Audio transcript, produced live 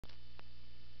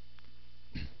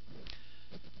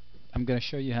I'm going to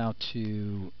show you how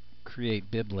to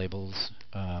create bib labels,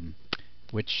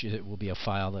 which it will be a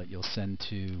file that you'll send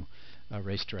to a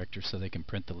race director so they can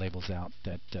print the labels out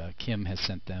that Kim has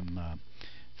sent them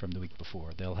from the week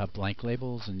before. They'll have blank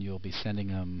labels and you'll be sending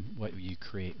them what you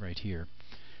create right here.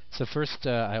 So first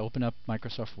I open up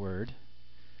Microsoft Word.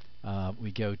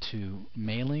 We go to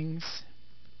Mailings,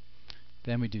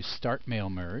 then we do Start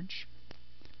Mail Merge,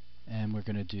 and we're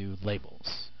going to do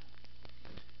Labels.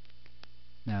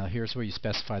 Now here's where you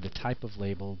specify the type of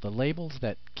label. The labels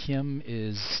that Kim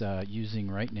is using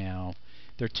right now,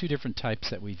 there are two different types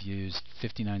that we've used,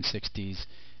 5960s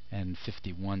and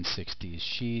 5160s.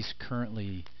 She's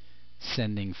currently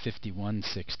sending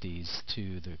 5160s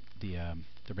to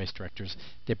the race directors.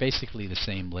 They're basically the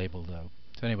same label though.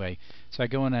 So anyway, so I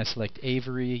go and I select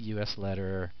Avery, US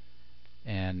letter,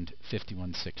 and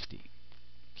 5160.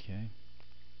 Okay.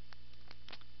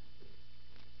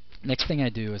 Next thing I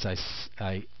do is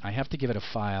I have to give it a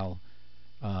file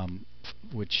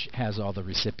which has all the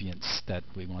recipients that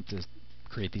we want to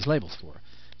create these labels for.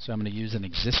 So I'm going to use an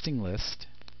existing list,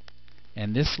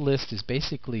 and this list is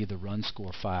basically the run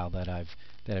score file that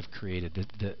I've created,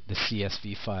 the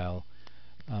CSV file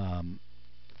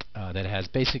that has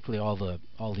basically all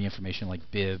the information like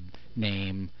bib,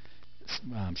 name,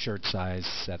 shirt size,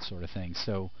 that sort of thing.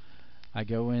 So I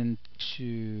go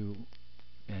into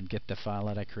and get the file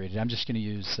that I created. I'm just going to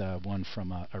use one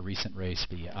from a recent race,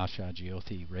 the Asha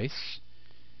Jyothi race,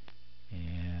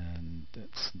 and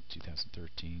that's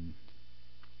 2013.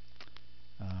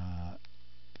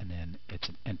 And then it's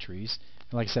an entries.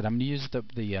 And like I said, I'm going to use the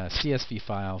CSV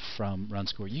file from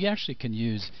RunScore. You actually can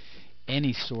use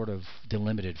any sort of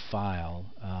delimited file.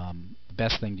 The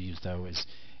best thing to use though is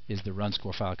the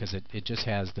RunScore file, because it just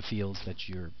has the fields that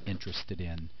you're interested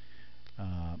in.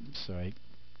 So I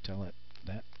tell it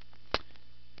that.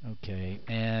 Okay,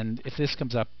 and if this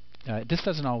comes up, this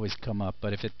doesn't always come up,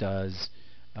 but if it does,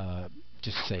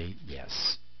 just say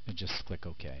yes and just click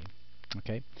OK.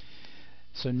 Okay.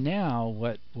 So now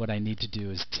what I need to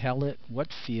do is tell it what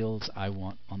fields I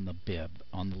want on the bib,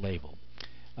 on the label.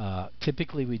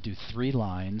 Typically we do 3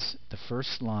 lines. The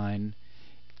first line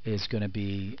is going to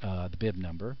be the bib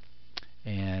number,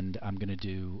 and I'm going to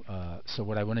do so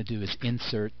what I want to do is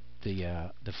insert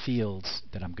the fields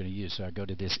that I'm going to use. So I go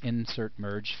to this Insert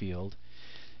Merge field,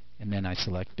 and then I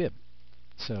select bib.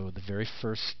 So the very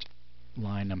first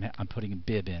line I'm putting a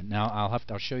bib in. Now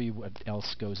I'll show you what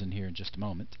else goes in here in just a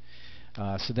moment.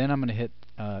 So then I'm going to hit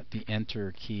the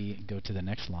Enter key and go to the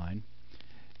next line.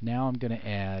 Now I'm going to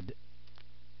add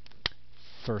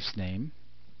first name,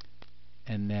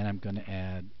 and then I'm going to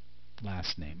add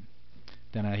last name.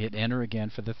 Then I hit Enter again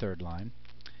for the third line,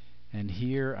 and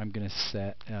here I'm going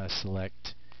to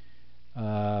select.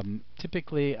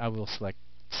 Typically, I will select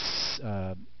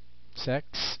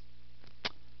sex,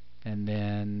 and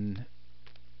then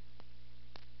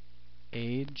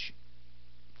age,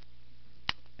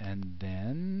 and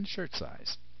then shirt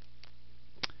size.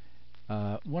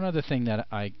 One other thing that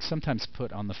I sometimes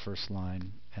put on the first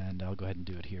line, and I'll go ahead and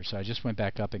do it here. So I just went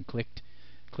back up and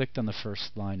clicked on the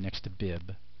first line next to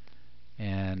bib,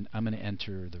 and I'm going to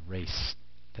enter the race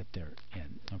that they're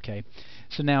in. Okay.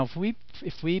 So now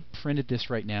if we printed this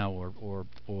right now or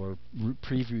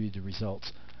previewed the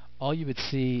results, all you would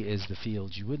see is the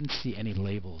fields. You wouldn't see any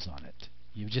labels on it.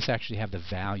 You would just actually have the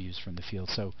values from the field.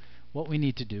 So what we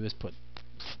need to do is put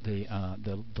the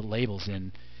labels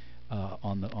in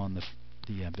on the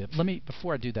bib.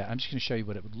 Before I do that, I'm just going to show you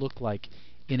what it would look like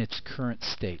in its current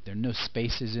state. There are no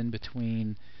spaces in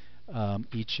between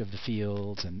each of the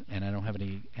fields, and I don't have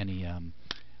any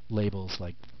labels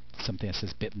like something that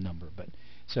says bib number. But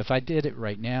so if I did it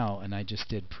right now and I just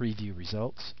did preview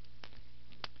results,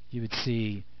 you would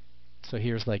see. So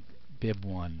here's like bib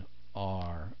 1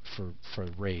 R for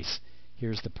race.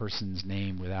 Here's the person's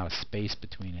name without a space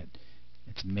between it.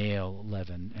 It's male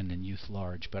 11 and then youth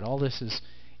large. But all this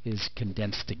is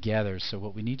condensed together. So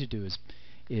what we need to do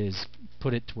is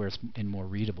put it to where it's more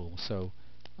readable. So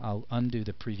I'll undo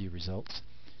the preview results.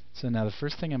 So now the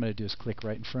first thing I'm going to do is click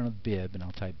right in front of bib, and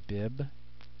I'll type bib :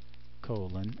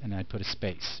 and I put a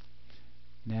space.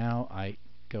 Now I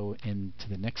go into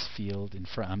the next field in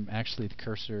front. Actually the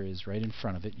cursor is right in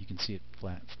front of it. You can see it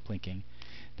blinking.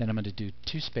 Then I'm going to do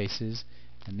 2 spaces,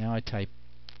 and now I type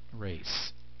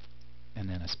race and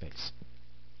then a space.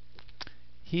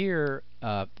 Here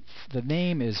the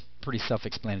name is pretty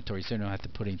self-explanatory, so I don't have to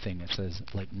put anything that says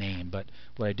like name, but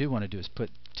what I do want to do is put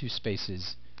 2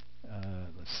 spaces,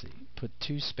 put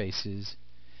 2 spaces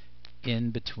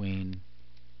in between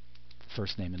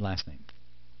first name and last name.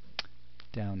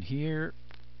 Down here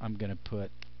I'm going to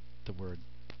put the word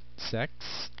sex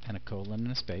and a colon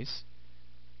and a space.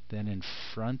 Then in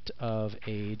front of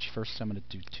age, first I'm going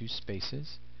to do 2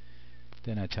 spaces.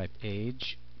 Then I type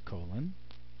age, colon,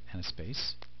 and a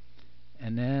space.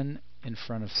 And then in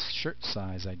front of shirt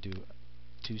size, I do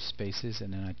 2 spaces,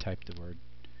 and then I type the word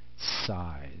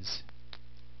size.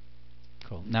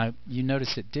 Cool. Now you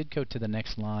notice it did go to the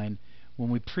next line. When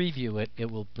we preview it, it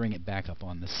will bring it back up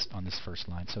on this first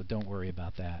line, so don't worry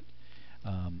about that.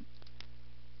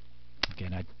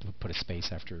 Again, I put a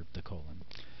space after the colon.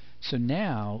 So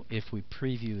now, if we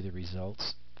preview the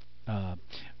results,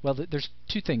 well, there's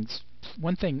 2 things.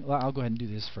 One thing, well, I'll go ahead and do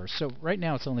this first. So right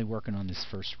now, it's only working on this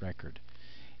first record.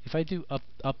 If I do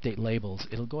update labels,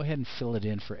 it'll go ahead and fill it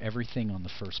in for everything on the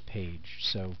first page.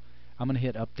 So I'm going to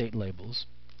hit update labels,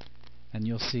 and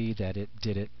you'll see that it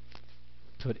did it.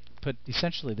 Put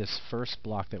essentially this first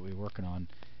block that we're working on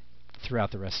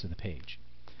throughout the rest of the page.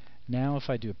 Now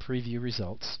if I do a preview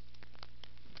results,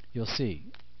 you'll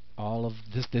see all of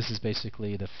this. This is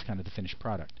basically the kind of the finished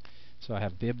product. So I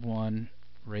have bib1,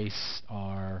 race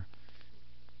R,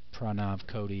 Pranav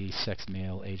Cody, sex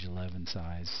male, age 11,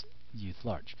 size youth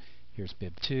large. Here's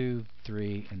bib2,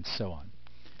 3, and so on.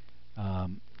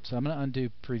 So I'm going to undo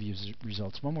preview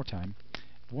results one more time.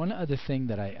 One other thing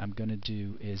that I'm going to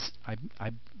do is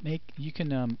you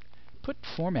can put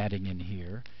formatting in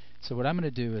here. So what I'm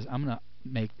going to do is I'm going to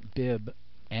make bib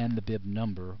and the bib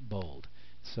number bold.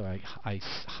 So I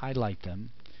highlight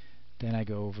them. Then I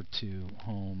go over to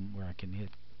home where I can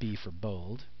hit B for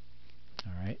bold.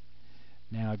 Alright.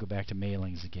 Now I go back to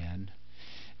mailings again.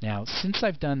 Now since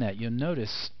I've done that, you'll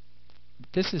notice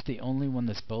this is the only one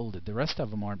that's bolded. The rest of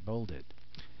them aren't bolded.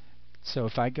 So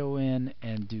if I go in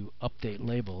and do update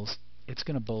labels, it's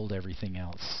going to bold everything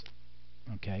else.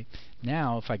 Okay.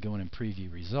 Now if I go in and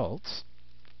preview results,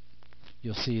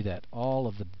 you'll see that all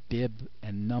of the bib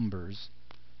and numbers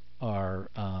are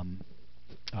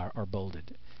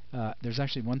bolded. There's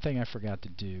actually one thing I forgot to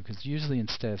do, because usually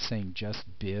instead of saying just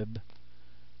bib,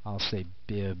 I'll say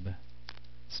bib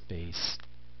space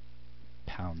 #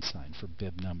 for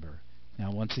bib number.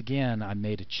 Now once again, I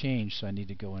made a change, so I need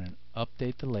to go in and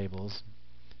update the labels.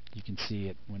 You can see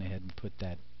it went ahead and put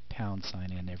that #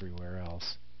 in everywhere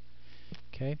else.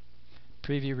 Okay,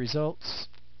 preview results.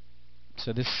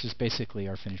 So this is basically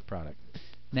our finished product.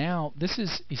 Now this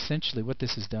is essentially what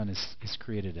this has done is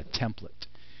created a template.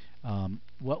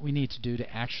 What we need to do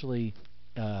to actually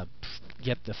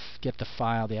get the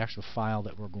file, the actual file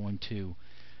that we're going to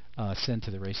send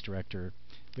to the race director,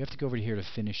 we have to go over here to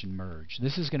finish and merge.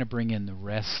 This is going to bring in the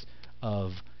rest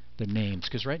of the names,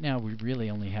 because right now we really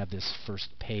only have this first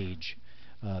page.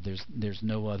 There's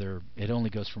no other. It only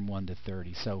goes from 1 to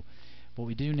 30. So what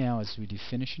we do now is we do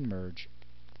finish and merge.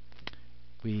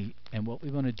 And what we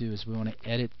want to do is we want to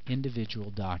edit individual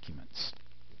documents.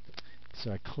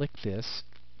 So I click this,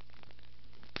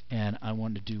 and I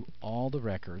want to do all the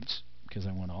records, because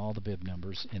I want all the bib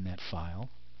numbers in that file.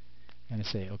 And I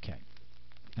say OK.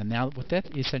 And now what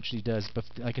that essentially does, but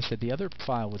like I said, the other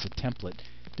file was a template.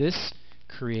 This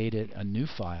created a new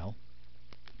file,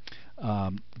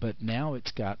 but now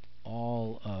it's got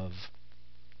all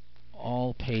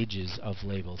pages of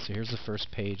labels. So here's the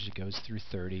first page that goes through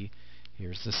 30.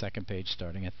 Here's the second page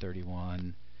starting at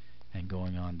 31 and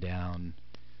going on down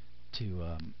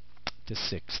to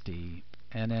 60.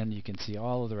 And then you can see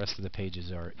all of the rest of the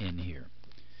pages are in here.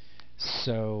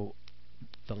 So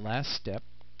the last step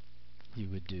you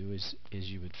would do is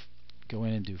you would go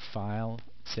in and do File,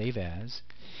 Save As,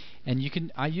 and you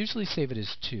can. I usually save it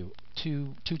as two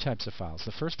types of files.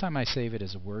 The first time I save it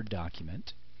as a Word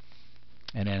document,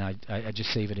 and then I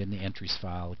just save it in the entries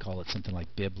file. I call it something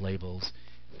like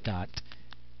biblabels.doc.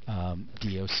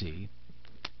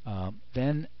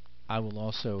 Then I will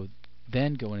also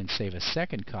then go in and save a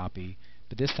second copy,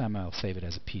 but this time I'll save it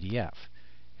as a PDF,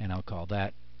 and I'll call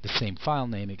that the same file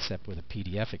name except with a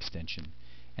PDF extension,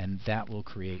 and that will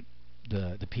create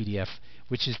the PDF,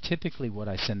 which is typically what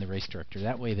I send the race director.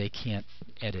 That way they can't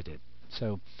edit it.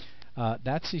 So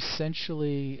that's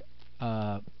essentially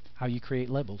how you create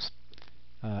labels.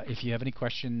 If you have any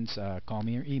questions, call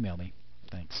me or email me.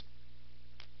 Thanks.